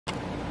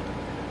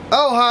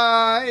Oh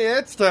hi,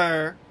 it's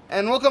Ter,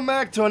 and welcome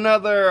back to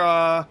another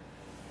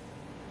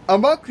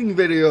unboxing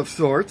video of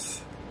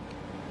sorts.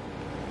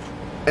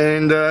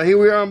 And here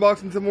we are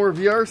unboxing some more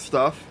VR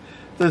stuff.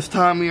 This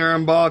time we are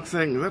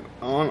unboxing, is it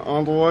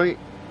on the way?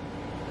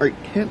 I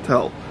can't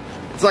tell.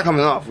 It's not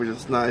coming off, which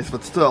is nice,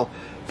 but still.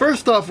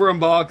 First off, we're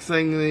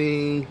unboxing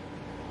the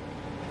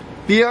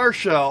VR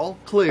shell,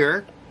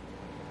 clear.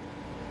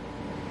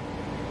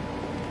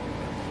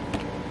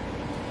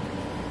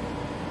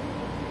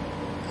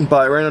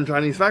 By Random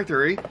Chinese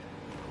Factory,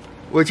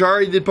 which I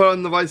already did put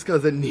on the device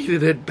because it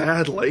needed it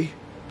badly.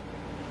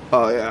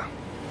 Oh yeah.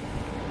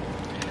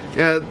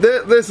 Yeah,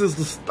 this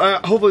is the,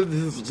 hopefully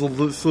this is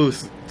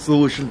the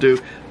solution to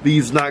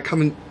these not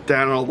coming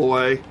down all the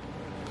way.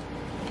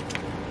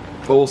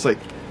 But we'll see.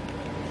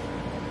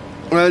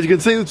 As you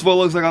can see, this is what it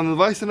looks like on the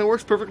device, and it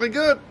works perfectly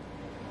good.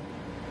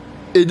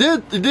 It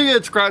did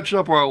get scratched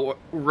up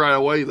right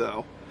away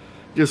though.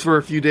 Just for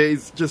a few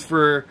days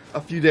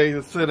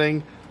of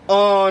sitting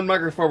on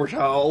microfiber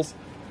towels.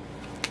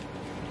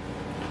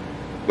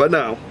 But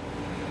no.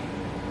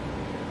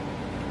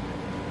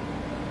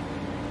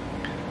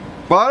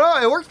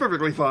 But it works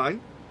perfectly fine.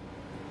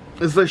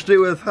 Especially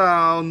with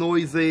how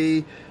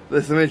noisy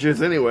this image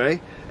is anyway.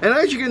 And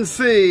as you can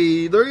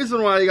see, the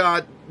reason why I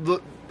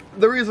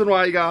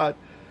got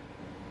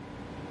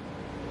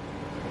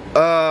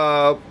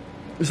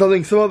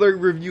something some other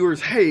reviewers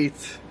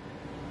hate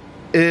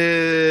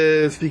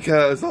is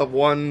because of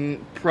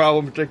one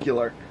problem in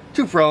particular.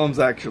 Two problems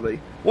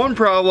actually. One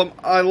problem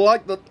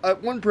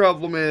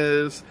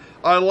is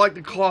I like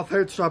the cloth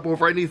head strap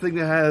over anything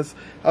that has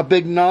a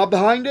big knob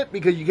behind it,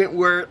 because you can't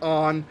wear it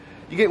with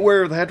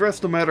the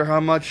headrest no matter how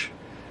much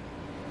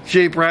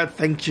J-Brad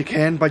thinks you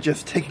can by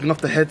just taking off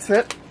the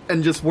headset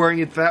and just wearing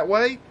it that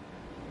way.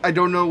 I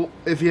don't know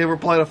if you ever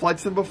played a flight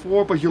sim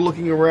before, but you're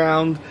looking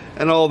around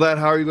and all that.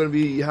 How are you going to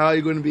be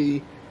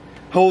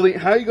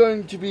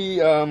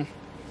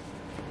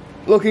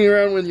looking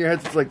around when your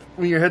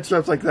head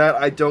strap's like that?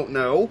 I don't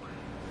know.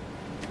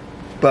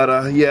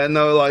 But yeah,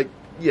 no,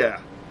 yeah.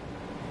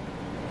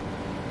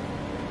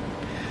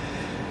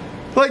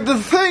 The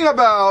thing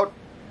about,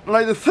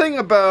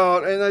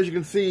 and as you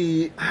can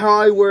see, how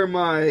I wear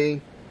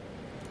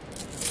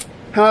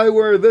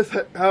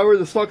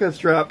the stock head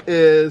strap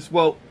is,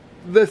 well,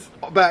 this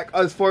back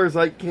as far as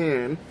I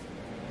can.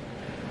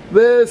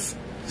 This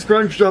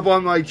scrunched up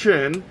on my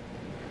chin,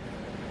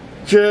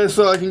 just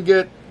so I can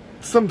get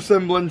some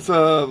semblance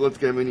of, let's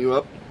get a menu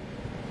up.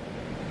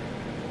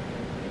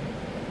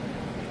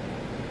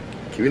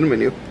 Give me the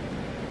menu.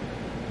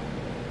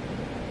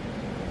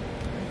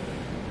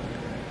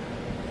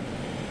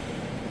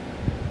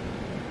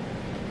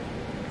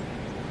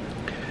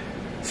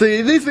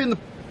 See, these being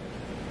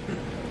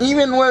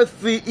even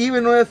with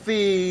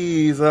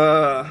these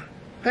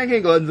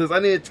pancake lenses, I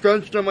need it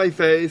scrunched on my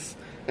face,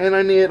 and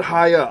I need it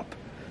high up,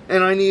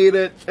 and I need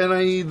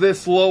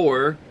this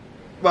lower.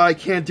 But I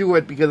can't do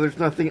it because there's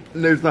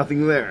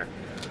nothing there,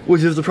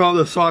 which is the problem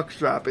with the sock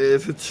strap.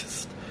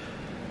 It's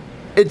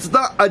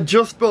not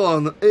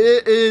adjustable.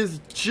 It is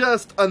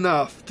just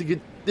enough to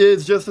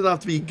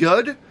be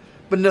good,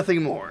 but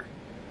nothing more.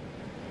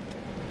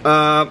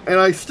 And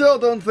I still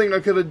don't think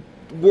I could have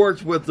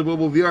worked with the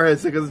mobile VR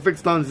headset because it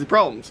fixed none of the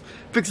problems.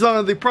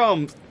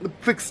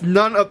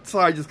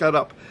 Sorry, I just got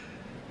up.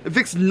 It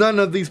fixed none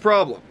of these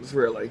problems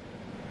really.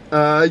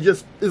 It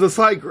just is a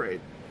side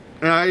grade.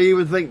 And I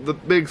even think the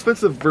big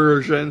expensive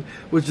version,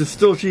 which is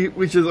still cheap,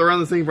 which is around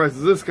the same price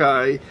as this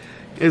guy,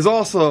 is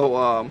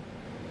also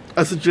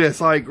essentially a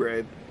side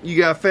grade. You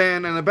got a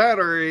fan and a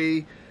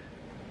battery,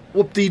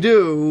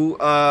 whoop-de-doo,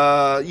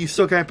 you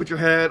still can't put your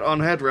head on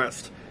a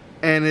headrest.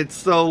 And it's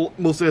still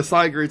mostly a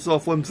side grade, still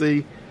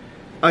flimsy.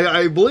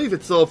 I believe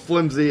it's still a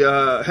flimsy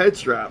head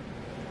strap.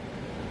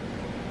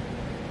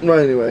 But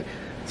anyway,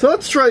 so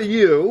let's try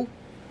you.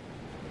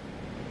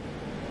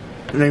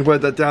 And then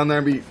put that down there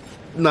and be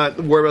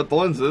not worry about the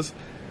lenses.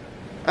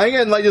 And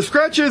again, the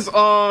scratches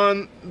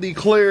on the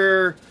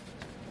clear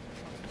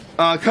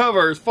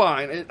cover is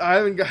fine. I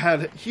haven't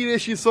had heat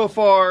issues so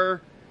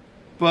far,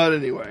 but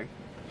anyway.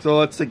 So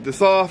let's take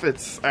this off.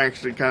 It's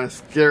actually kind of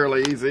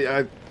scarily easy.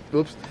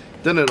 Oops,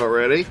 done it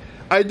already.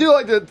 I do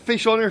like the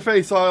facial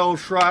interface, so I'll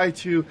try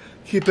to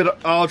keep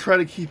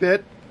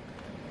it.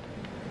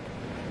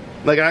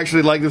 I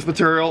actually like this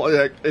material.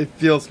 It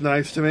feels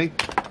nice to me.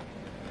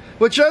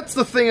 Which that's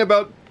the thing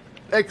about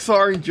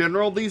XR in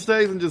general these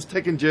days, and just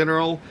tech in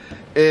general,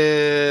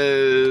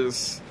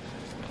 is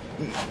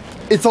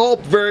it's all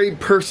very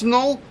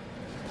personal.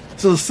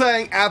 So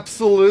saying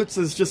absolutes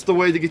is just a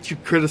way to get you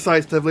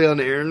criticized heavily on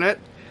the internet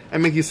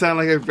and make you sound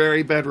like a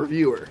very bad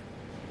reviewer.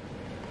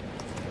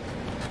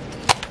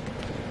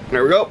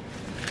 There we go.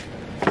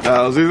 That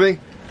was easy.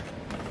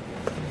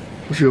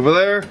 Push over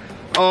there.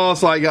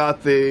 Also, I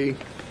got the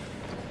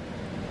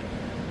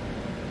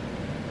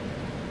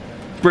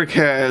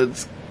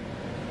Brickheads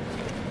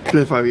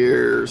 25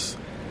 years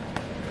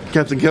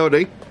Captain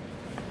Cody,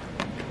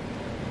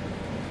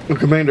 or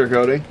Commander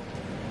Cody.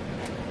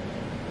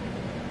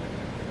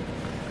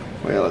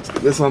 Well, let's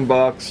get this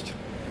unboxed.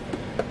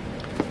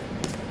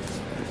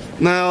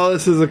 Now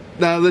this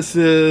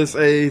is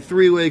a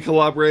three-way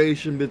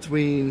collaboration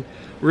between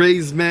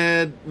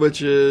Raym,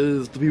 which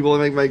is the people that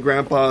make my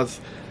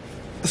grandpa's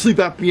sleep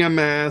apnea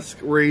mask,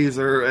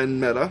 Razer, and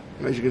Meta,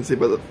 as you can see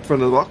by the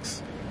front of the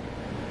box.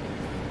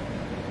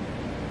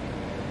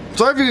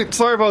 Sorry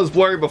if I was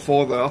blurry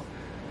before, though.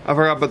 I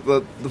forgot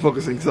about the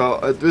focusing, so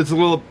it's a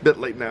little bit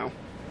late now.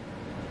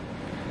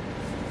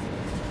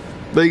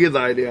 But you get the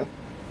idea.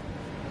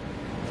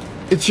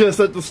 It's just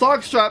that the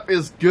stock strap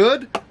is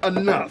good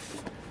enough.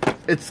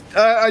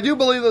 I do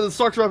believe that the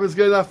stock strap is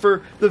good enough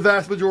for the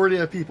vast majority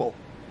of people.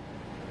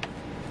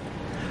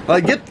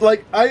 I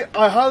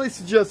highly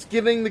suggest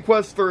getting the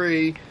Quest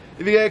 3.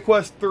 If you get a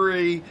Quest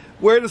 3,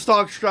 wear the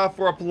stock strap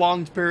for a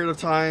prolonged period of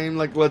time,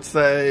 like let's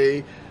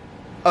say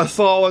a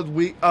solid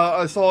week,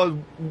 like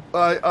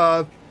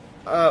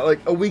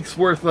a week's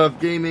worth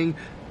of gaming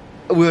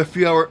with a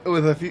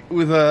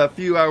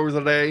few hours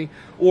a day,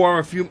 or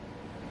a few.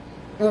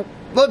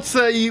 Let's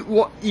say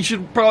you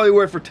should probably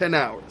wear it for 10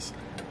 hours.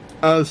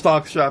 The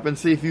stock strap, and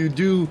see if you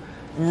do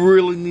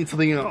really need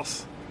something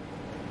else.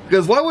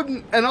 Because why would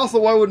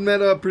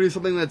Meta produce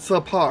something that's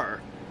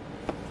subpar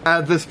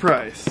at this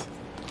price?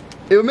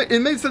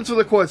 It makes sense for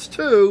the Quest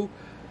 2,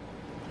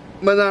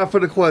 but not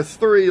for the Quest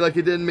 3. Like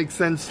it didn't make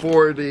sense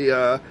for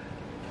the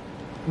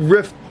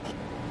Rift.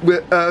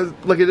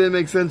 Like it didn't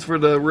make sense for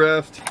the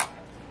Rift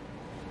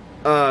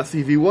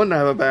CV1 to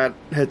have a bad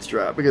head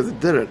strap, because it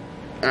didn't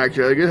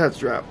actually have a good head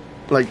strap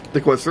like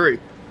the Quest 3.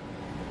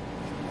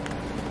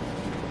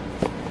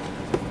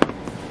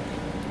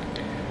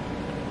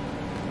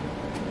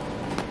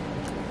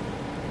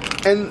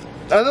 And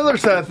another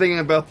sad thing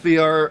about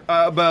VR,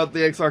 about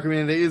the XR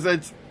community, is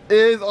it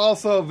is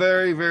also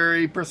very,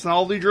 very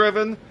personality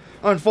driven,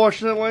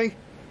 unfortunately.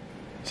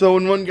 So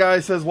when one guy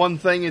says one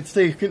thing, it's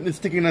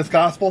taken as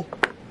gospel.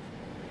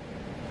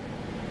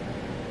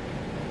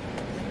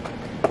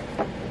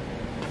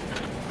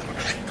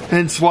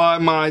 Hence why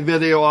my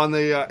video on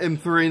the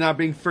M3 not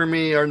being for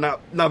me, or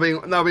not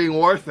being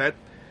worth it,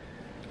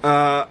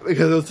 because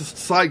it was just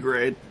side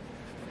grade.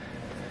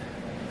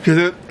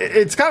 Because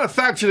it's kind of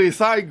factually a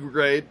side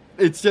grade.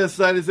 It's just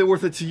that, is it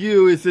worth it to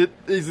you? Is it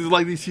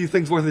like these few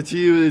things worth it to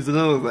you? Is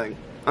another thing.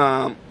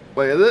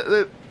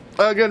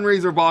 Again,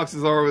 Razer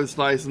boxes are always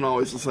nice and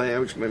always the same.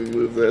 I'm just gonna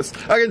move this.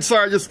 Again,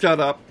 sorry, I just cut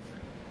up.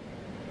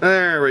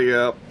 There we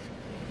go.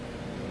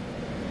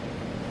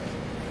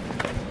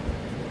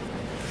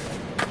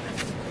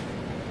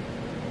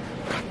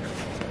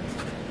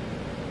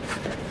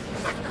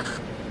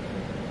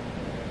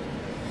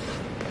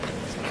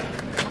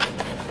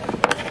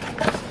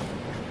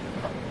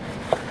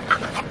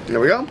 There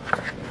we go.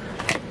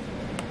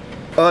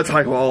 Oh, that's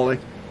high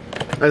quality.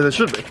 As it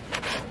should be.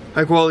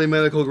 High quality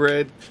medical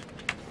grade.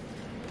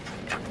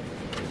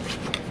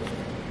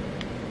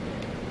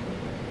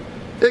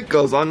 It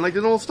goes on like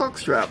an old stock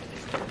strap.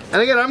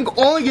 And again, I'm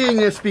only getting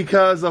this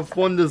because of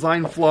one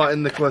design flaw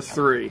in the Quest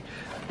 3.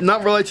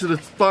 Not related to the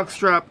stock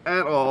strap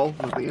at all.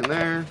 Nothing in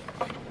there.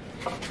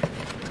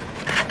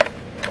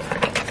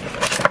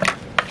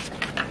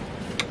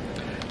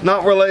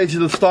 Not related to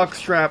the stock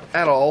strap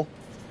at all.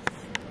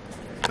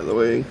 By the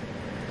way,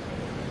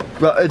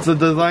 but it's a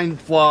design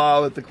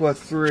flaw with the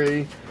Quest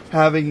 3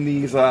 having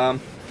these not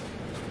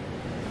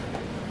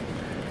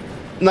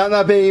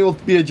being able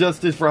to be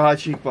adjusted for high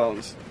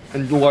cheekbones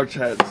and large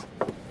heads,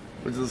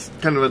 which is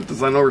kind of a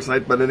design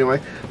oversight. But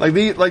anyway, like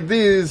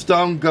these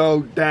don't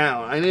go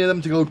down. I need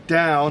them to go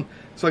down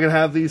so I can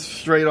have these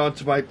straight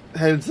onto my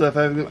head instead of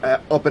having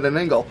them up at an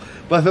angle.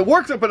 But if it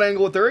works up at an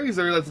angle with the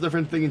Razer, that's a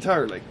different thing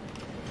entirely.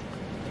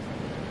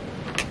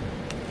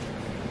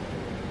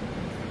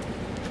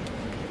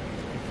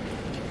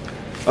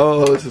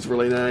 Oh, this is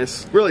really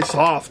nice. Really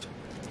soft.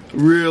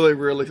 Really,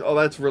 oh,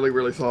 that's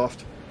really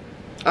soft.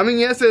 I mean,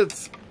 yes,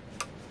 it's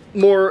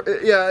more,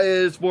 yeah,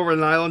 it's more of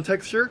a nylon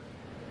texture,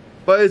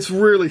 but it's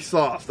really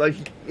soft. Like,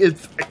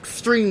 it's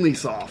extremely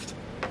soft.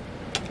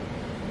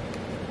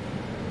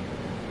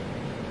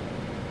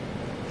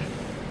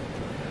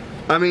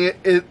 I mean,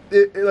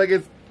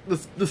 it's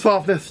the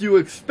softness you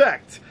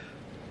expect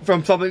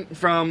from something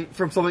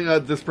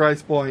at this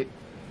price point.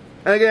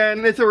 And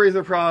again, it's a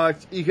Razer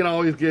product. You can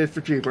always get it for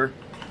cheaper.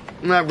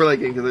 I'm not really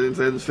getting, because I didn't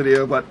say in this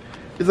video, but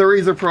it's a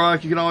Razer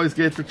product. You can always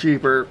get it for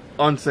cheaper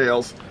on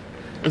sales,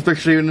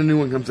 especially when a new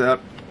one comes out.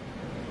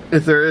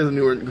 If there is a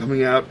new one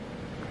coming out.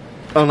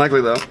 Unlikely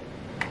though.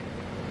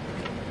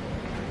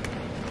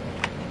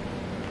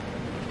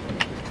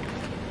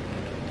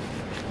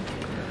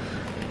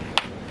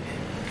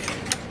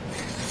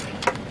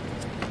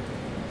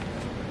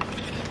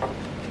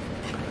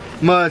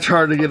 Much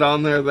harder to get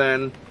on there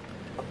than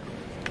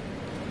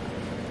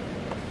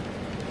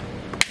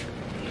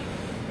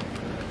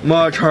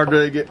much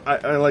harder to get.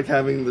 I like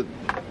having the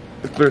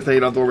clear thing. You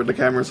don't have to worry about the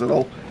cameras at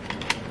all.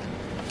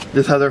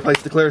 Just have to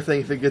replace the clear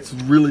thing if it gets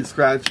really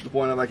scratched to the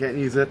point of I can't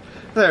use it.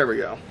 There we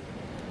go.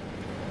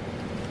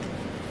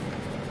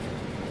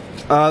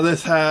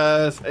 This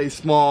has a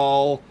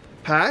small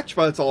patch,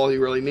 but that's all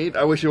you really need.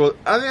 I wish it was.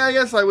 I mean, I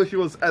guess I wish it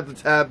was at the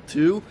tab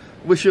too.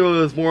 Wish it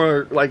was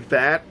more like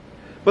that.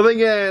 But then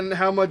again,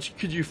 how much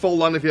could you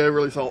fold on if you had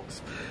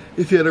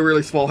a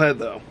really small head,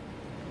 though?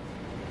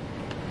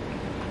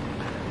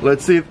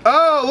 Let's see.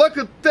 Oh, look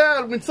at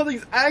that! When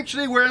something's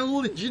actually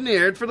well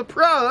engineered for the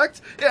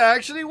product, it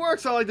actually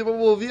works. I like the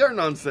Bobo VR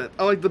nonsense.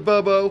 I like the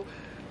Bobo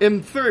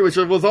M3, which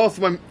was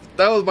also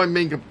another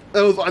main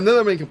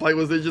complaint,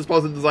 was it just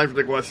wasn't designed for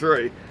the Quest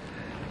 3.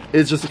 It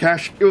was just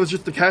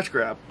a cash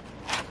grab.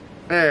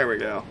 There we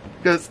go.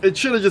 Because it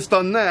should have just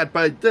done that,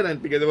 but it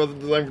didn't because it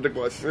wasn't designed for the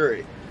Quest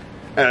 3.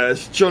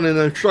 As shown in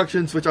the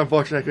instructions, which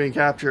unfortunately I couldn't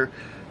capture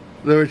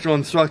the original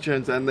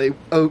instructions, and then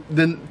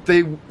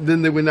they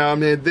went out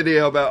and made a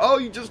video about, oh,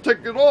 you just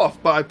took it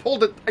off, but I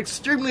pulled it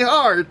extremely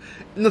hard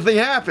and nothing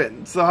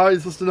happened. So how are you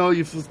supposed to know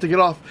you're supposed to take it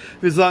off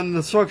if it's not in the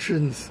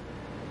instructions?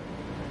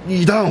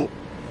 You don't.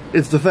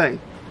 It's the thing.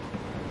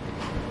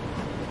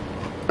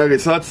 Okay,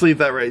 so let's leave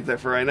that right there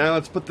for right now.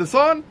 Let's put this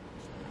on.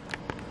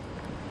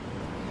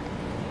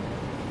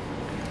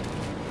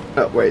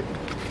 Oh, wait.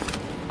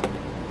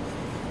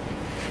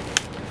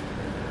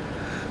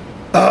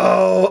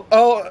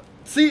 Oh,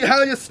 see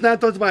how it just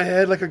snapped onto my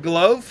head like a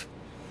glove?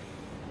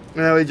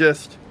 Now we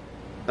just,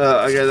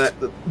 again,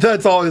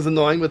 that's always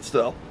annoying, but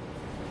still.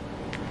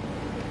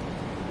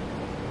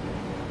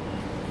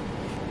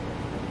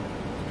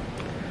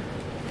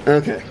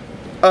 Okay.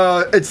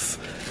 It's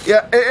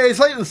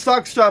like the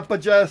stock strap,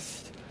 but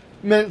just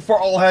meant for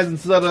all heads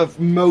instead of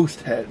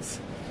most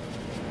heads.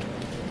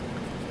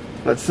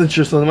 Let's cinch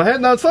this on my head.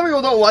 Now, some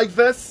people don't like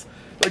this.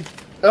 Like,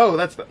 oh,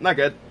 that's not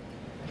good.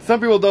 Some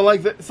people don't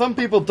like that. Some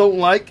people don't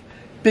like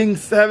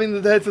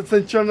having the headset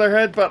cinched on their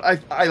head, but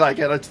I like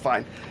it. It's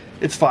fine.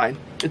 It's fine.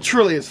 It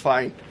truly is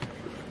fine.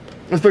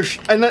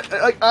 Especially, and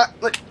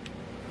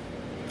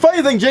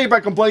funny thing,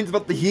 J-Brad complains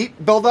about the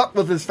heat buildup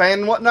with his fan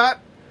and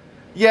whatnot.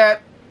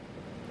 Yet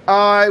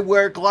I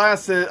wear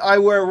glasses. I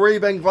wear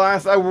Ray-Ban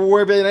glasses. I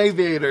wear Ray-Ban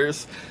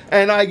aviators,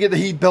 and I get the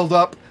heat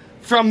buildup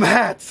from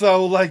that.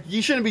 So, like,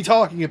 you shouldn't be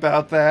talking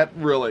about that,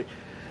 really.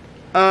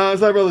 So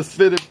I wrote this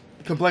video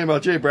complain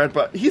about J-Brad,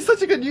 but he's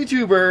such a good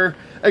YouTuber,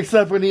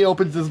 except when he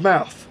opens his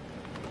mouth.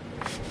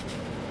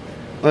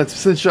 Let's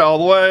cinch it all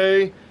the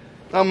way.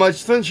 Not much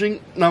cinching,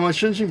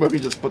 but we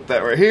just put that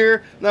right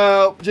here.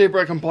 Now,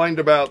 J-Brad complained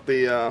about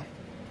the,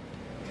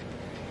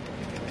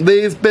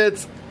 these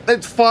bits.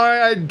 It's fine.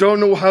 I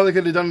don't know how they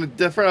could have done it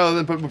different other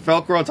than put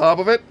Velcro on top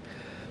of it,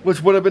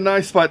 which would have been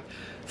nice, but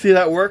see,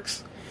 that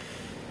works.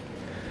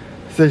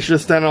 Cinch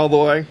this down all the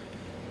way.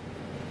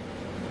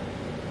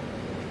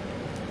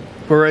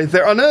 But right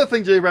there. Another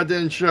thing J-Brad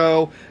didn't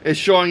show is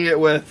showing it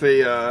with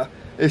the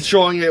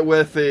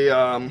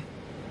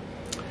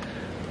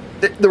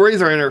the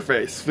Razer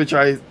interface, which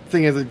I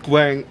think is a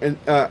glaring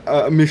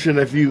omission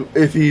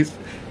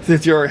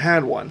since you already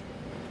had one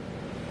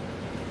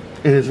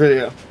in his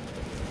video.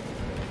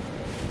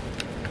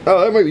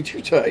 Oh, that might be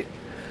too tight,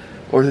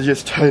 or is it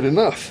just tight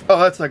enough? Oh,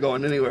 that's not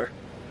going anywhere.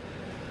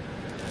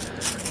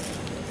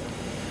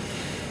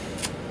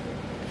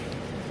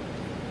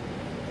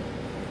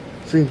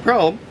 Same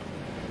problem.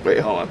 Wait,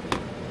 hold on.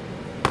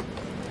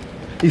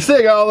 You say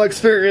I got all the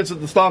experience with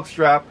the stock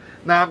strap.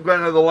 Now I'm going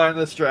to learn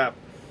this strap.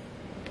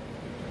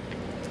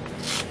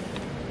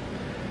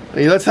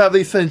 Okay, let's have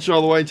these cinched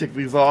all the way and take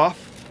these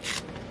off.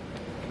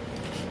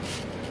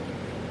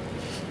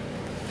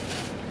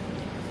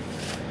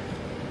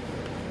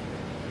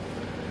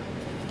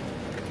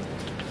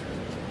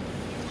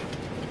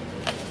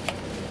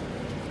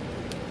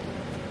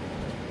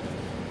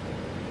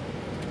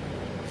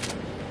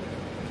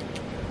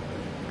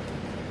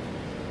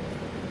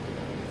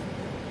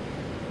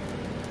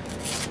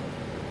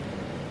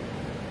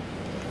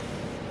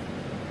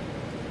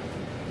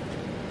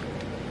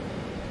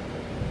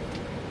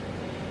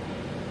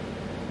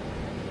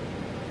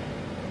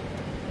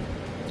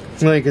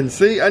 And you can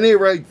see, I need it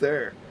right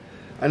there.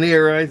 I need it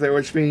right there,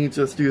 which means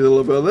just do a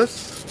little bit of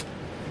this.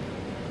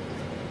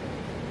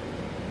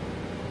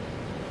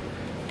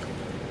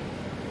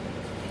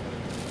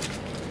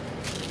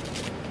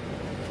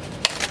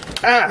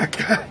 Ah,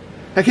 God.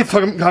 I keep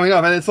coming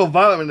up, and it's so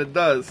violent when it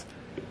does.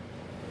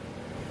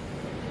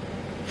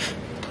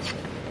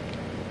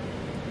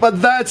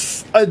 But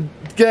that's,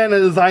 again, a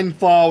design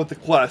flaw with the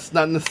Quest,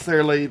 not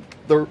necessarily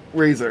the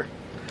Razer.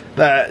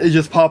 That it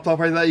just popped off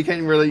like that. You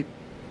can't really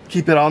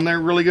keep it on there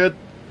really good.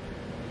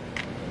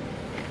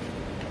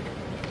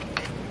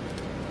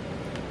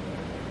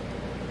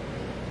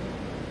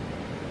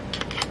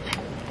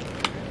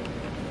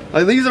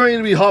 Like, these are going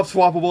to be hop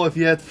swappable if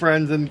you had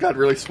friends and got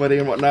really sweaty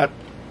and whatnot.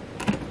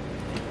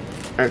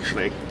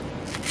 Actually.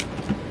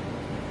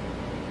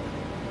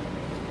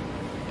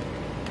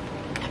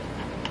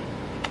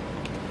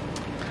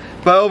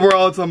 But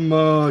overall, it's a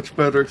much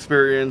better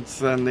experience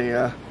than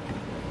the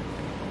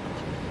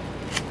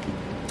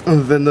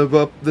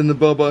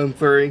Boba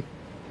M3,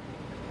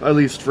 at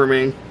least for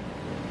me.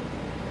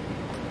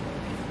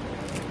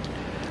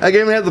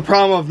 Again, we have the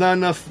problem of not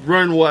enough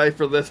runway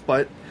for this,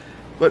 but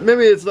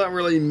maybe it's not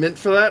really meant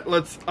for that.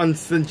 Let's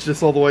uncinch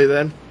this all the way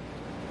then,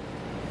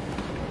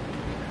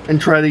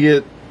 and try to get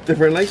it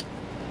differently.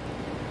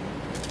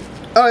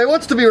 Oh, it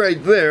wants to be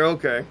right there.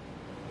 Okay.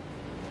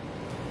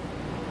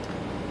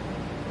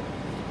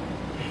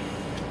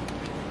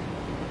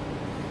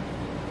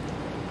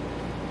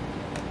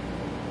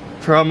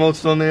 travel mode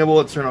still enabled.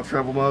 Let's turn off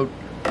travel mode.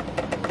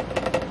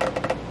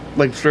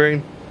 Link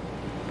string.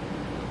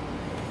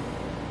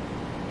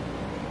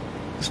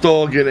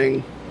 Still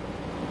getting.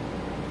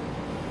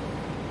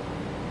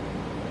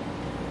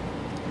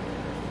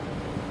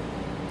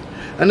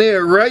 I need it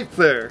right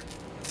there.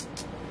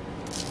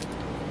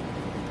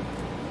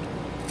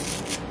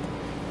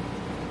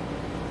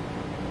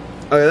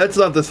 Okay, that's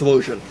not the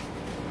solution.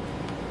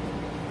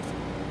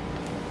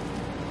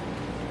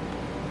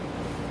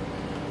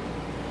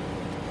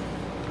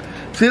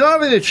 So you're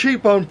not having the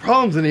cheekbone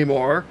problems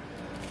anymore,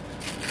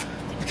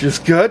 which is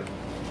good.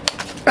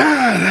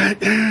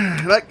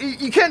 Like,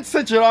 you can't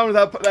cinch it on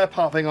without that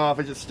popping off.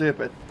 It's just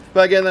stupid.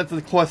 But again, that's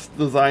the Quest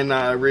design,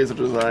 not a Razer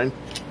design.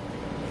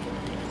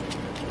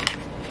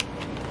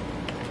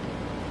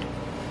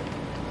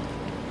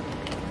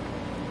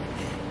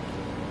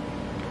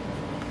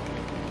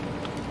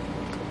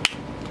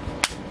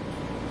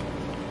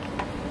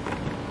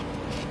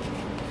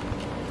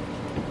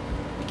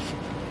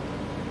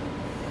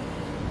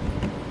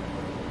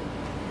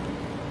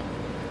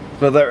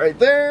 Put that right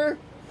there.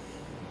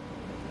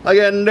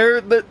 Again,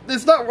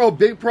 it's not a real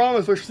big problem,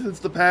 especially since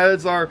the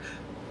pads are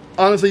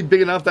honestly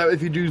big enough that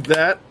if you do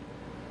that,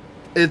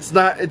 it's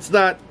not,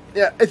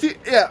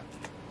 yeah,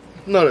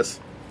 notice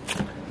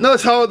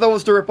how that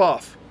was to rip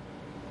off.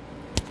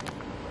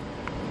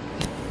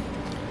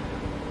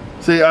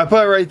 See, I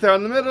put it right there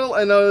in the middle,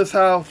 and notice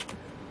how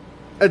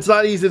it's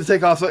not easy to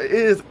take off, so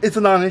it's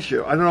a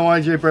non-issue. I don't know why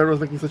Jay Brad was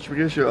making such a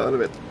big issue out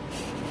of it.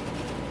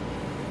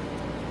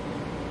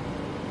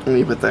 Let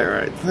me put that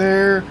right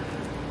there.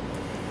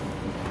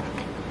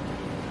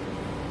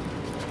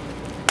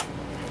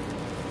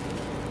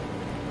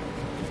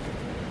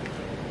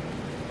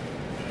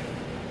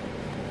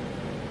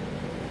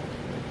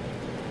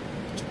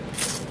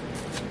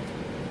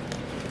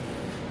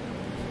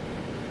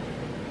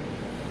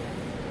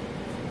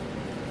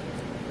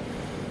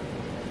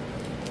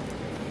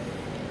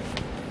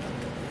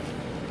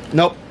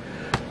 Nope.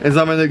 It's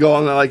not meant to go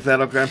on there like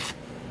that, okay.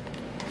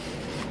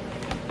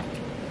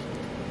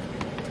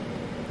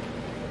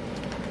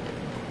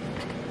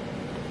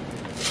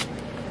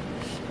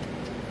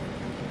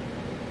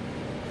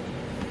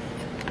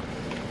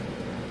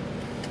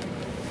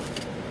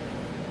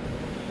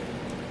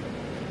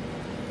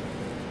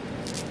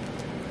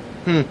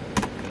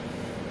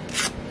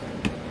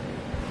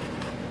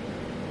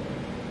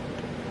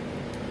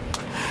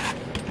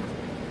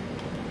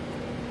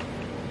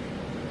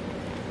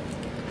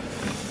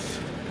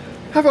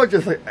 How about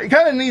just like, it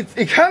kind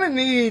of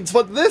needs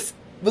what the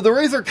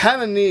Razer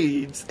kind of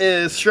needs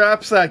is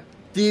straps that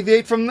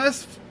deviate from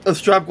this. A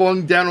strap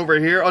going down over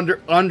here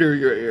under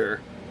your ear.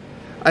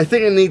 I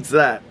think it needs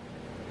that,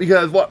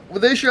 because what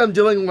the issue I'm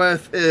dealing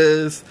with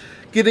is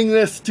getting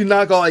this to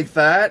not go like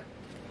that,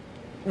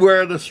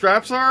 where the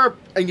straps are,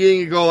 and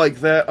getting it to go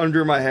like that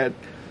under my head.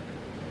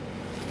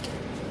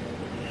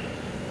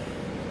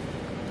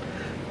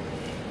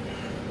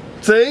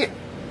 See,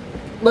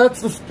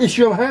 that's the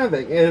issue I'm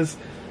having. Is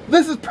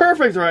this is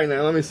perfect right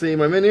now. Let me see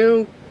my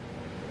menu.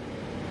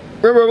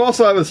 Remember, I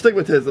also have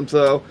astigmatism,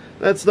 so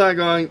that's not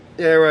going.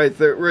 Yeah, right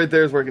there. Right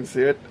there's where I can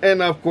see it.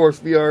 And of course,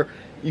 VR,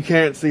 you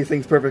can't see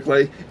things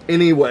perfectly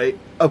anyway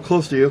up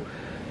close to you.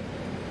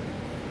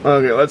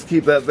 Okay, let's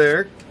keep that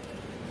there.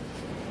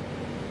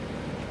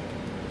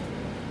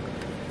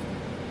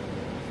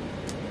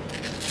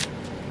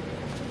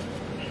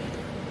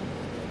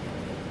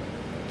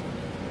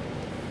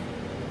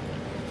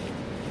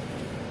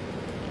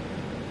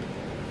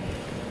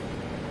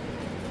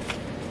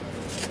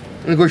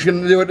 And of course, you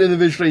can do it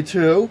individually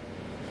too.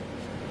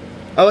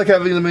 I like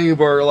having the menu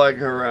bar like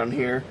around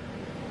here,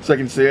 so I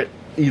can see it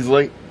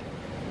easily.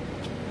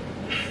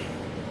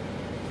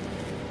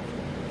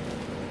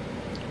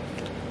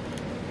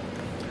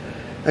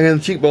 Again,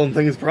 the cheekbone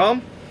thing is a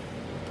problem.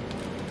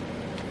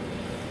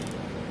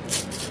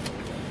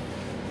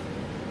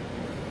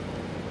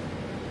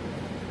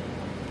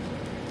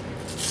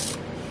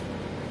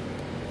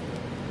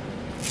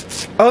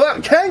 Oh,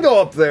 that can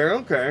go up there.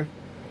 Okay.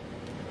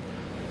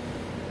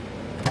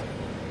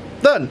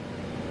 Done.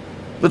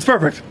 That's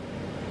perfect.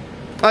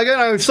 Again,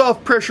 I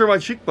soft pressure my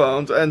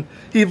cheekbones, and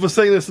he was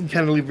saying this in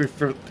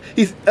cantilever.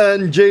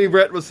 And Jay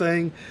Brett was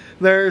saying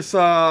there's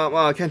some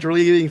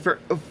cantilevering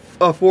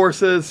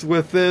forces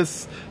with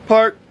this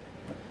part.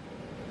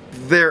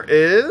 There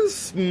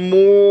is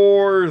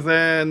more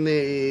than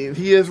the.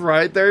 He is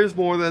right. There is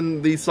more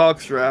than the sock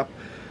strap,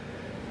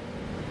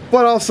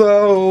 but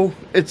also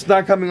it's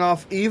not coming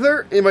off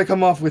either. It might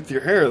come off with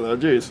your hair though.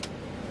 Jeez.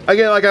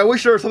 Again, like I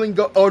wish there was something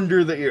go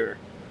under the ear.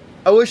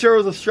 I wish there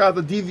was a strap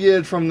that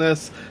deviated from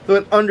this that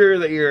went under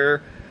the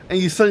ear, and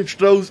you cinch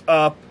those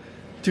up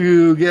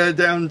to get it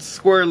down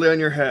squarely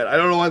on your head. I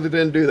don't know why they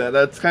didn't do that.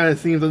 That kind of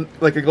seems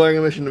like a glaring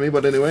omission to me,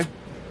 but anyway.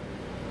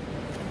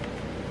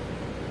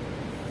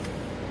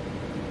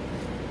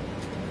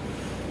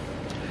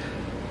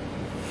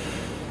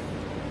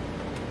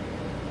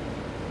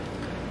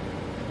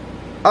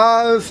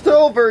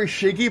 Still very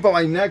shaky, but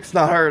my neck's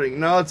not hurting.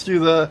 Now let's do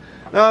the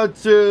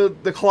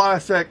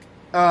classic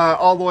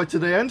all the way to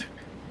the end.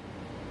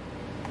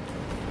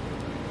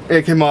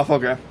 It came off,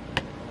 okay.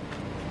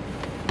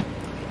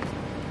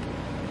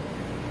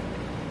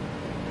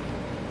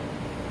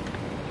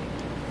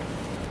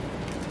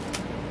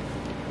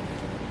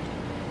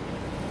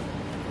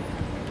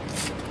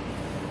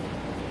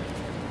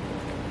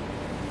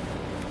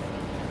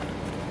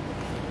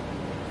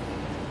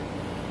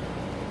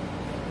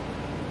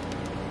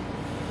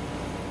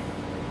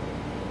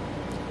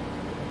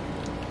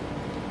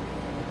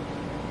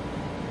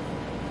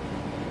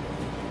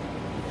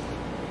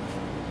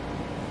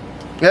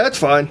 Yeah, that's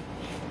fine.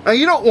 And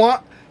you don't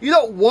want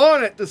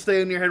it to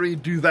stay in your head when you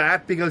do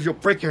that because you'll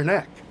break your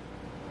neck.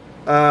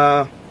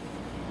 Let's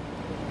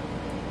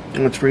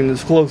bring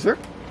this closer.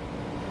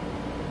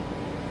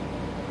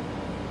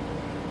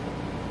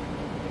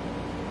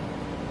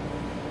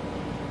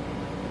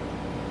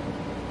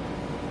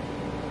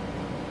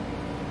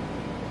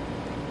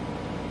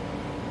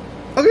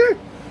 Okay.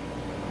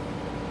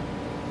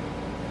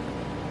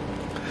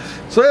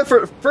 So yeah,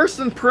 for first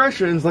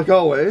impressions, like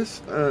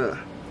always,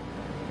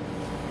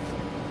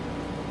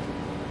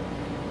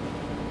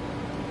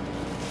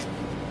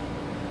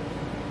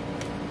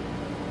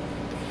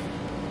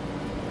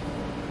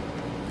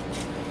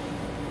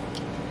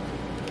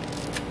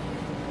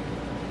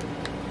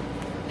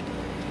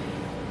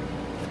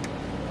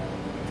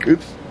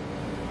 oops.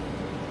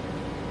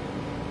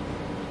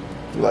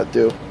 What'll that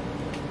do?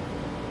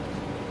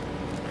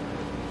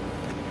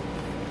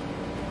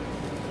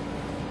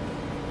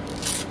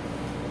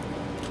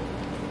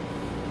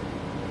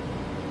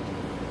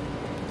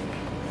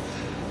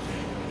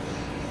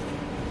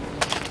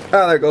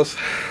 Ah, there it goes.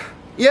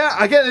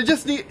 Yeah, again, it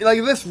just need, like,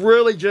 this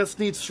really just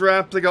needs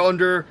straps that go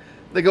under,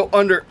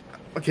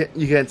 okay,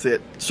 you can't see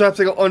it. Straps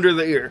that go under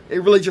the ear.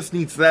 It really just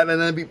needs that,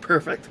 and then it'd be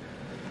perfect.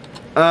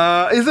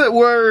 Is it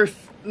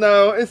worth,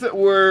 no, is it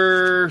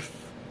worth,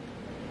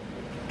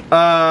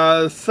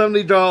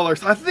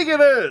 $70? I think it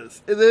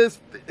is. It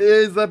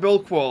is that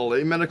build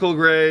quality, medical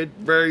grade,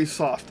 very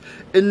soft.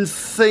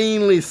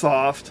 Insanely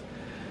soft.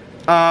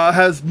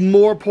 Has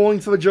more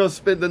points of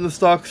adjustment than the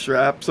stock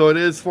strap, so it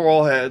is for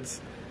all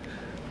heads.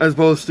 As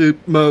opposed to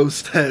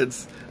most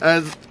heads.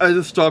 As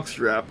a stock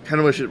strap. Kind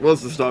of wish it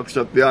was the stock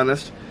strap, to be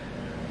honest.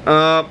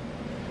 But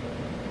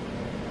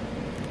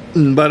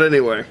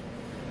anyway.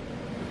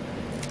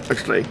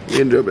 Actually, you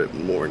can do a bit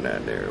more than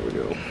that. There we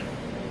go.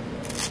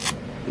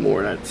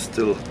 More than that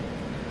still.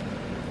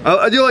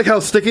 I do like how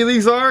sticky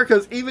these are,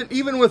 because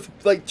even with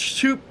like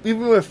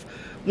even with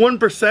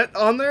 1%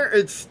 on there,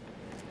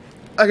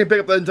 I can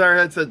pick up the entire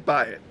headset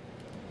by it.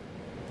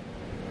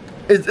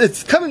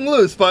 It's coming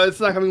loose, but it's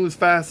not coming loose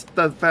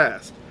that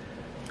fast.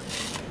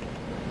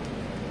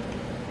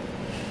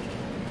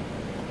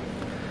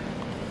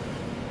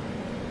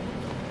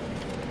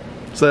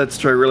 So that's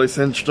tray really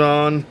cinched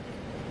on.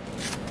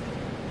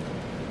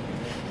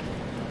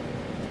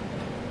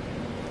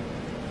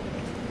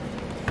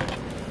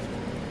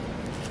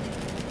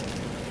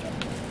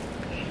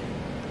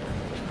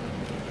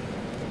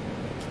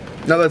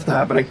 No, that's not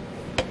happening.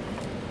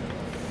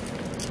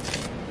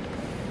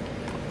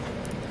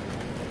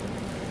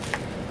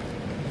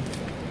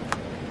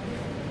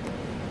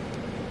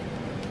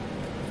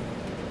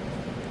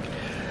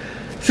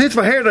 See, it's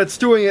my hair that's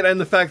doing it, and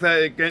the fact that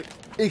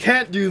it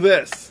can't do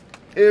this.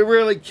 It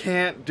really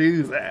can't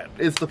do that.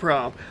 It's the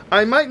problem.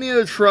 I might need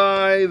to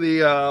try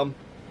the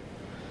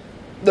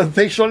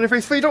facial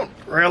interface, but you don't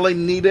really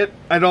need it,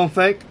 I don't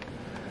think.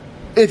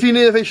 If you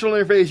need a facial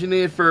interface, you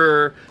need it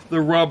for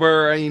the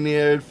rubber, and you need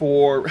it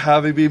for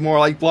having it be more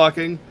like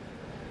blocking.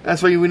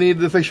 That's what you need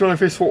the facial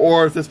interface for,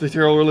 or if this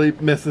material really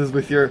messes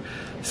with your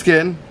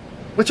skin.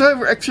 Which I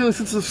have extremely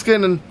sensitive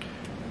skin, and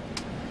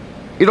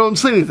you don't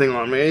see anything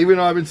on me, even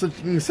though I've been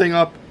stitching this thing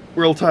up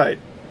real tight.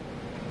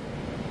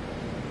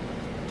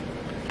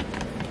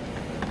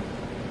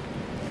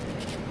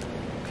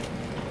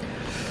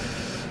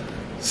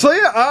 So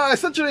yeah,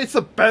 essentially it's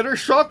a better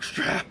stock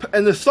strap,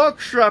 and the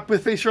stock strap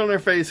with facial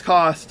interface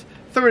cost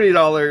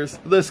 $30.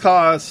 This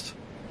cost,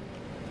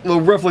 well,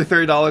 roughly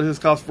 $30. This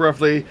costs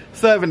roughly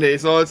 $70,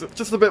 so it's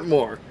just a bit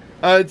more.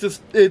 It's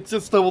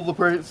just double the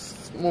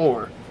price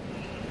more.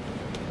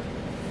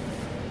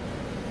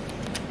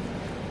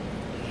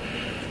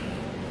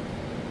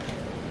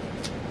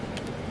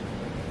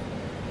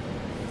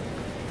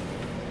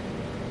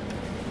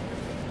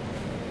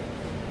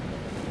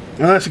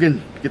 Unless you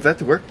can get that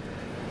to work.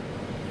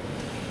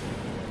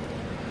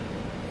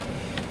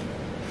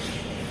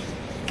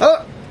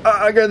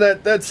 Again,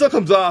 that still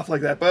comes off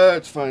like that, but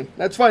it's fine.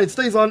 That's fine. It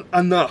stays on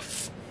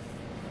enough.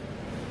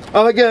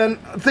 Again,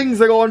 things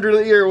that go under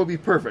the ear will be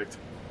perfect.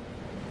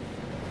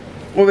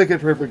 We'll make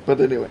it perfect,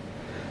 but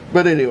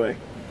anyway.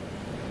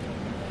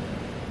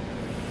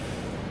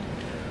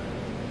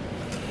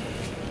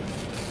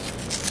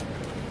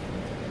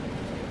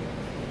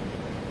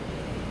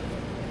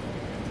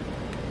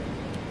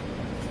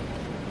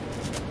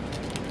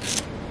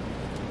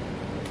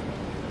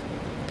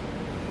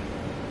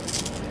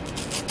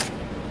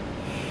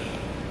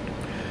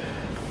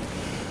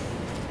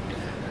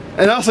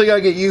 And also you gotta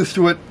get used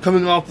to it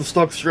coming off the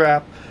stock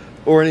strap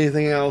or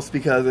anything else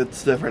because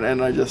it's different,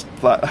 and I just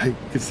thought I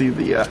could see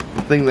the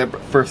thing there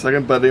for a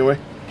second, but anyway.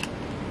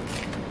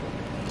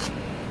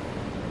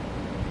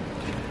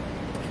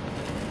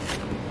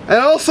 And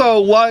also,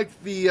 like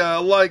the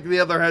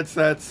other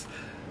headsets,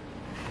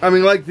 I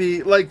mean, like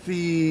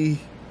the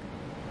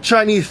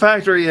Chinese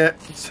factory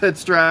head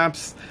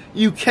straps,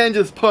 you can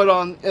just put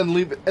on and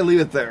leave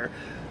it there.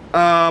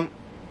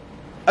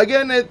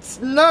 Again, it's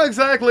not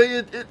exactly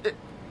it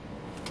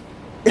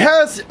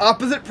has the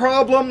opposite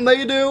problem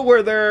they do,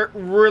 where they're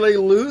really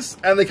loose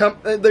and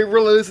they're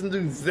really loose and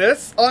do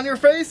this on your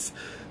face,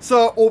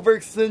 so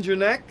overextend your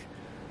neck.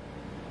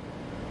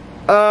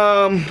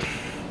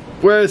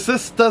 Whereas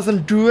this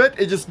doesn't do it.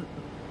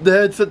 The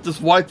headset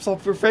just wipes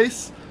off your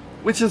face,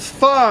 which is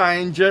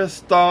fine.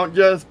 Just don't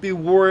be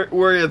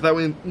worried that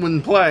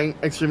when playing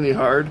extremely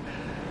hard.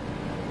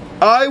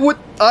 I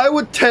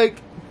would take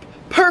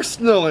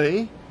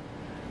personally.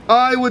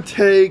 I would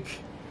take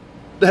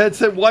the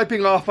headset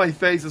wiping off my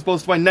face as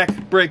opposed to my neck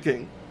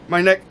breaking,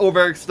 my neck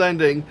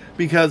overextending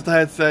because the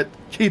headset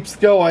keeps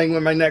going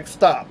when my neck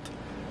stopped.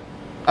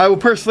 I will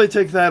personally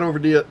take that over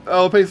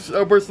I'll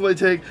personally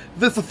take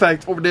this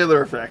effect over the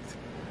other effect.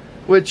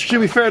 Which, to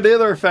be fair, the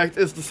other effect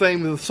is the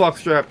same as the sock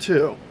strap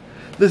too.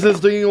 This is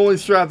the only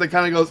strap that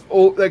kind of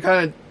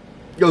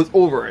goes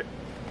over it.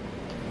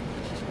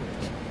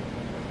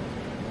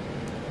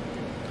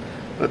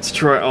 Let's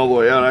try it all the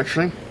way out,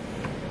 actually,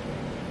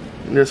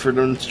 just for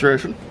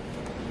demonstration.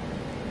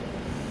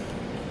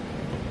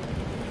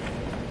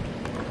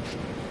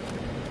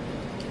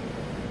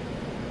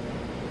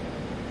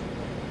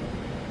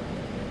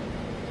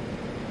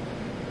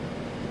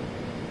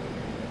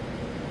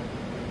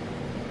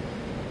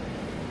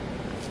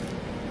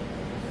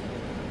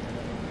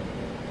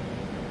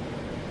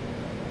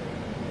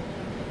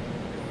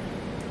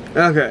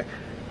 Okay,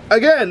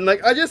 again,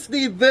 like, I just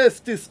need this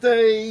to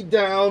stay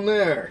down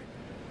there,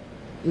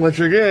 which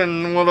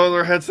again, what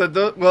other headset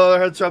does? Well,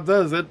 other headset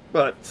does it,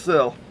 but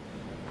still.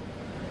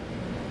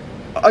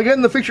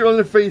 Again, its facial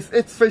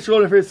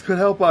interface could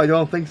help, but I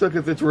don't think so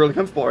because it's really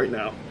comfortable right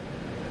now.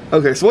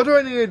 Okay, so what do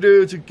I need to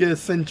do to get a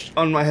cinch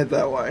on my head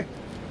that way?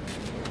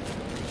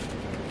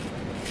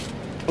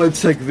 Let's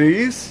take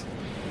these.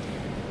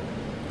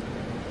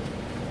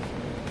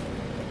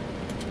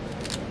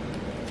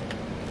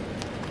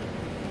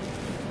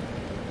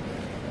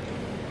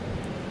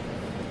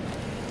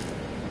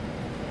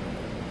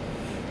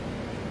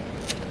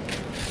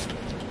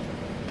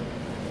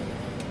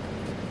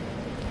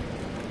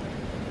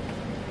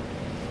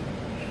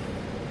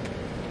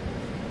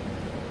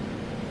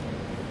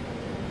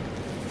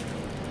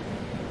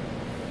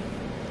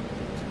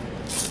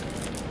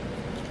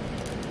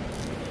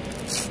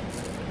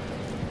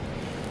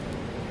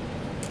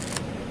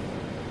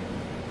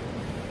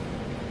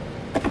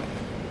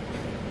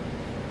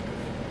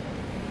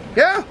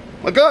 Yeah,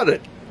 I got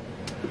it.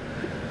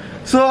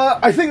 So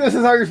I think this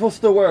is how you're supposed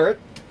to wear it.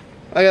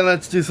 Again,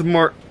 let's do some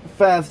more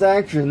fast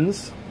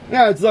actions.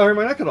 Yeah, it's not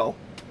hurting my neck at all,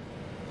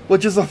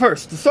 which is the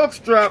first. The sock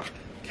strap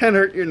can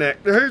hurt your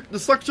neck. The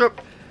sock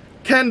strap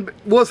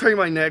was hurting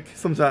my neck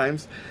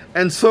sometimes,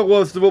 and so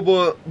was the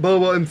Bobo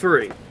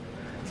M3.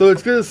 So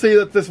it's good to see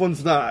that this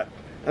one's not.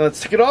 And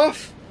let's take it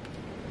off.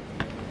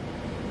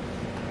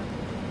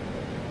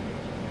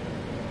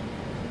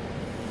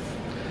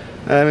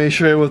 Let me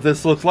show you what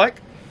this looks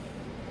like.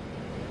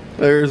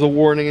 There's a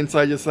warning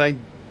inside just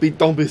saying,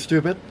 don't be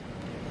stupid.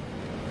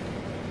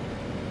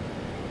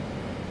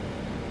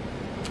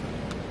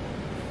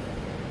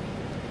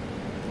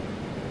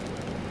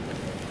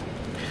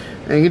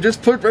 And you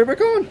just put it right back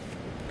on.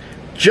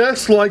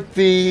 Just like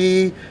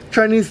the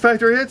Chinese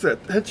factory head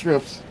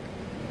straps.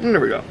 And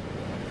there we go.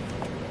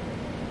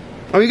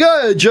 I mean, you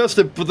gotta adjust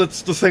it, but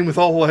that's the same with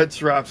all head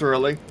straps,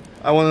 really.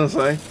 I want to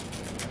say.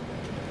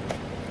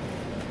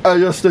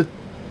 Adjust it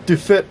to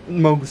fit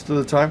most of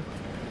the time.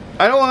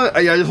 I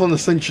just want to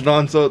cinch it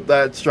on so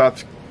that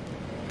strap's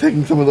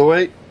taking some of the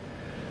weight.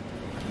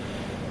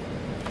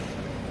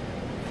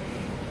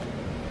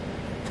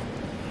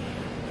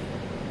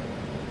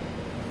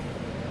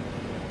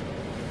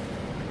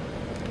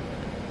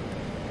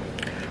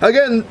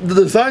 Again, the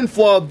design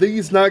flaw of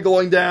these not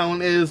going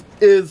down is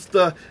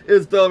the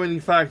limiting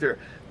factor.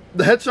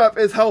 The head strap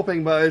is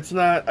helping, but it's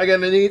not.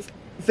 Again, it needs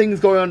things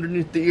going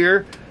underneath the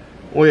ear,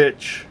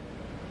 which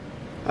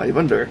I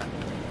wonder.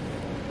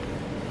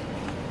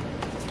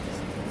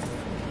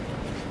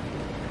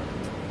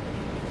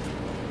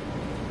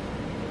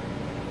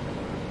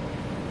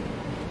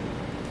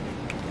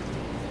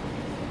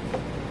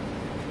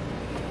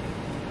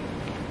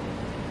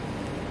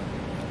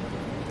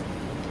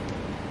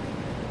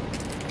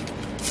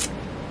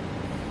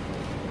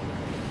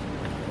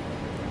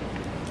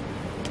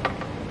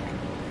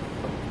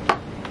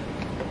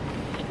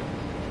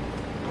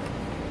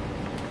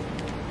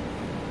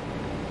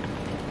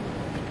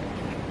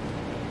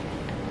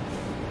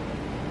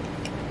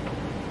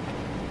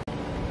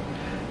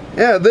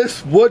 Yeah,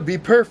 this would be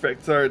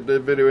perfect. Sorry, the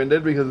video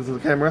ended because this is the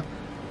camera.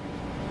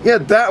 Yeah,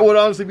 that would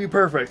honestly be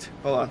perfect.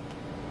 Hold on.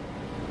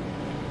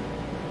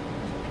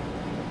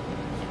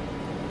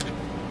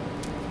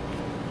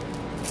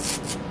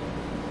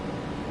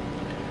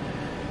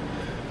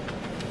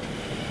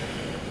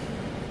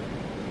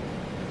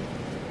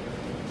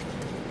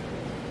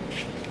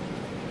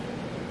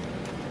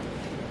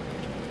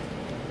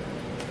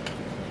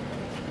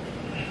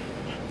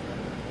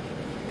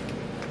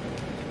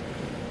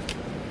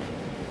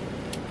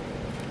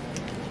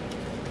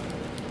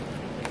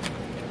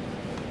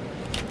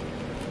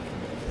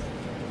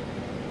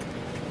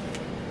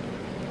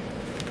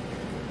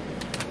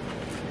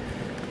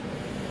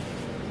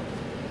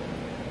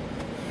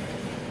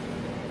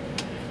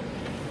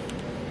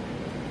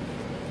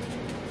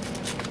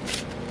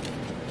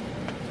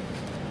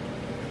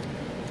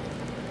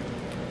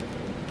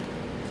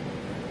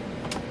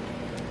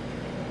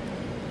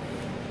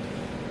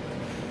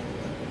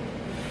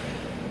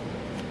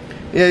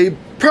 Yeah, you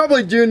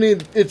probably do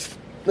need. It's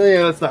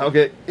yeah, that's not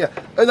okay. Yeah,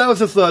 that was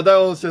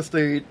just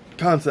the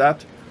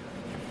concept.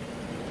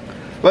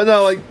 But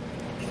no, like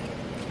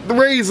the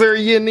Razer,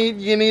 you need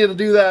to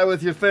do that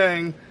with your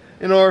thing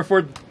in order for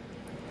it to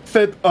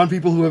fit on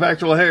people who have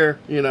actual hair.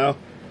 You know.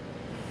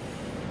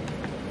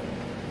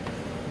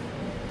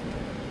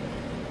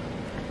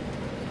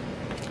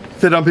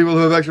 Fit on people who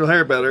have actual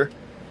hair better.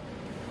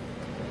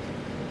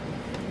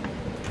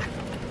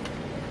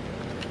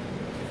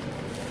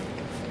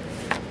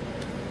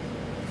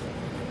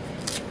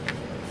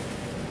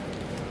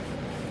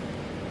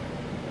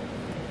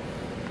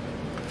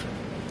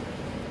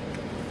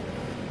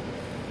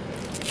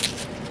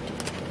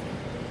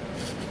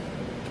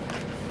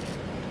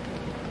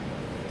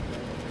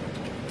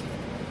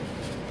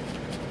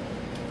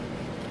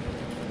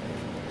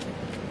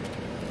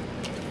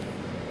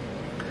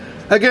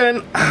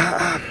 Again,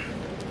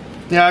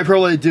 yeah, I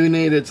probably do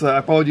need it. I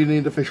probably do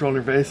need the facial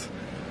interface.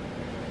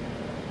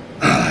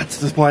 It's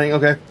disappointing.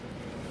 Okay.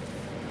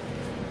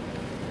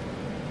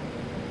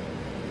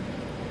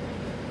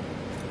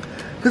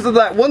 Because of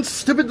that one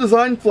stupid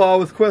design flaw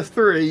with Quest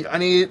 3, I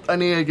need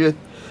to get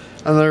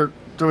another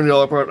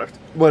 $20 product.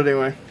 But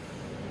anyway.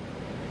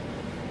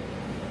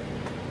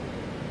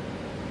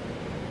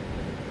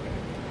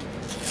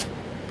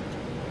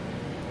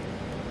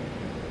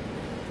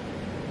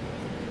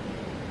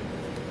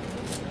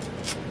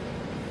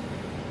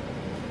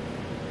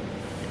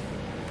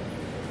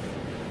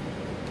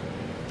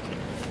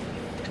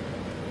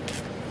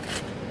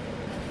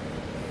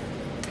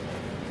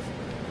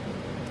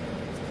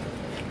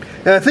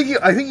 And I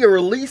think you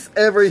release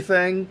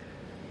everything,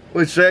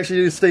 which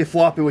actually do stay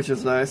floppy, which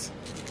is nice.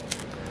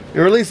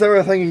 You release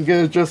everything and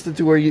get adjusted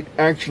to where you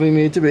actually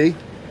need to be.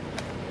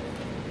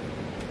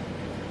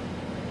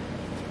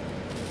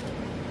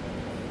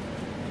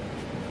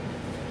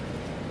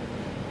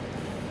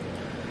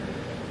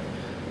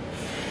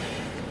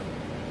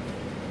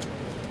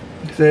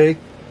 See?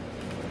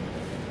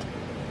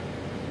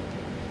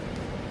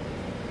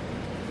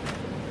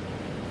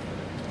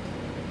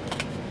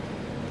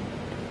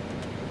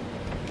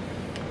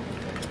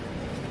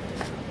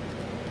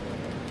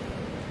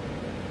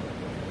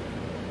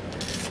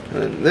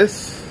 And then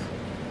this.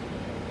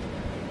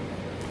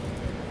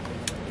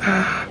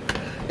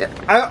 Yeah,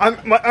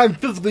 I'm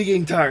physically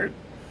getting tired.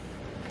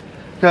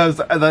 Because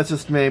that's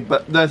just me,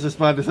 but that's just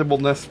my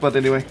disabledness, but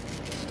anyway.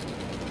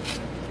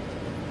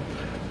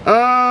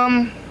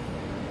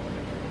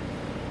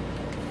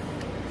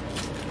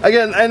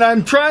 Again, and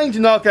I'm trying to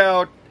knock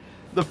out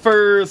the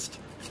first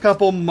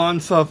couple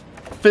months of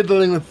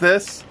fiddling with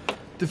this.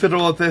 To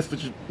fiddle with this,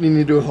 which you need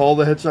to do with all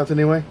the headshots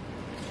anyway,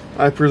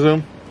 I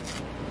presume.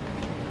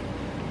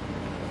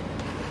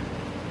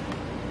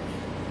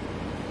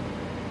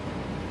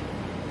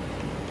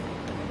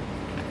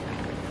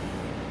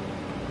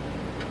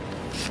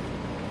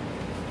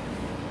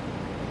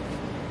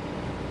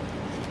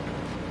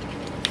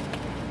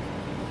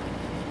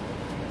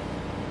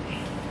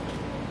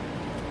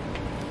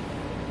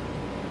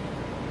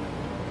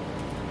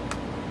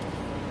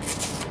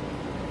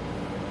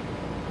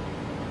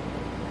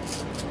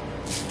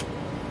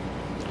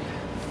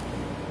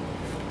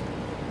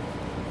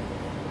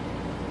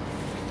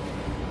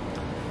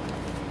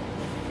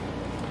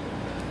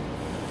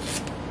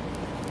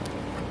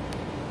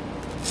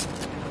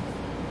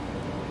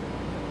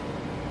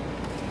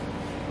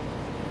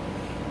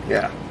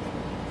 Yeah.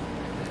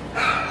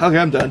 Okay,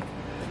 I'm done.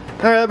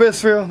 Alright,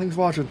 that's it. Thanks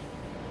for watching.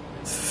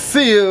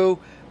 See you.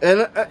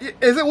 And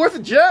is it worth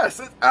it? Yes,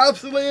 it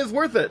absolutely is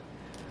worth it.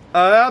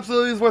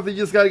 Absolutely is worth it. You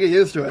just gotta get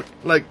used to it.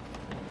 Like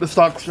the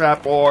stock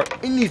strap or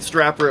any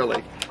strap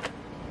really,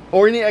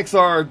 or any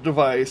XR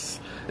device,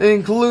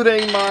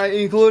 including my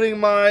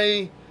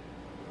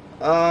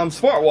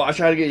smartwatch.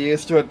 I had to get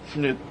used to it.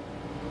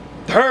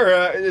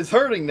 It's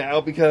hurting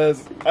now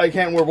because I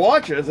can't wear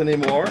watches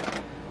anymore.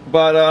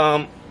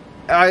 But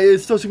it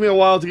still took me a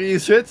while to get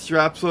used to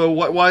headstrap, so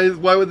why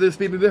would this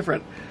be any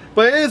different?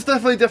 But it is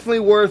definitely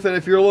worth it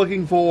if you're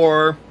looking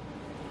for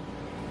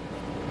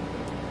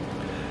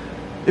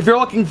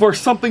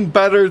something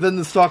better than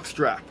the stock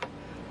strap.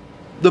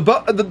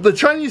 The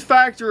Chinese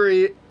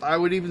factory, I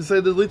would even say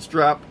the Elite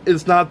strap,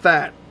 is not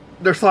that.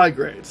 They're side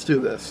grades to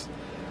this.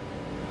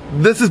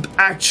 This is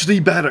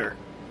actually better.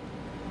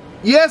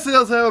 Yes, it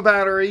does have a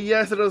battery.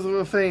 Yes, it does have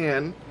a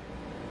fan.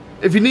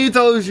 If you need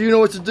those, you know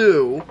what to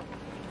do.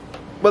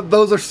 But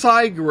those are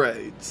side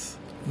grades.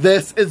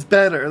 This is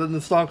better than the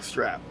stock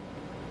strap.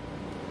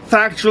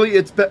 Factually,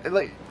 it's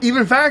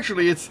even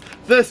factually, it's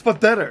this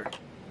but better.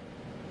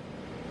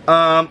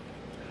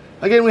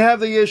 Again, we have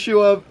the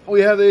issue of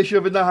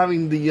it not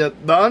having the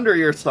under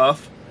ear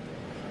stuff,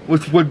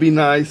 which would be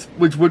nice,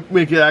 which would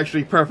make it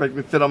actually perfect,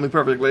 it fit on me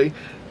perfectly.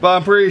 But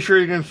I'm pretty sure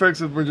you can fix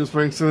it by just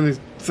paying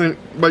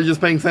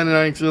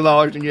 $79 extra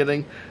and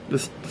getting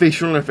this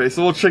facial interface.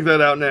 So we'll check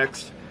that out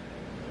next.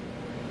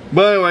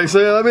 But anyway, so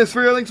yeah, that's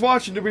for your thanks for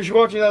watching. Do be sure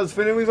watching that.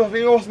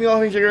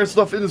 Check out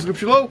stuff in the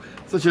description below,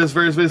 such as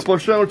various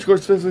sports channels, of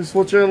course,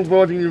 sports channels,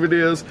 watching your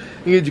videos,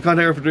 and get your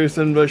content reproduced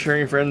and sharing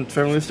your friends,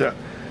 family, stuff.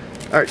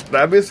 Alright,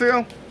 that'll be a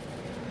seal.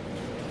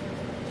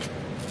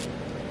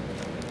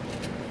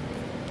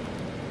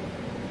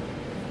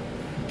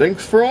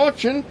 Thanks for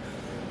watching.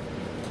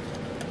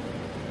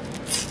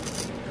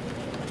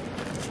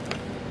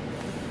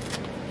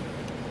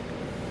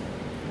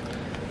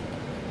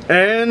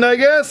 And I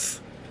guess,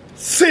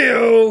 see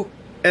you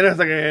in a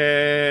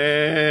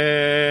second.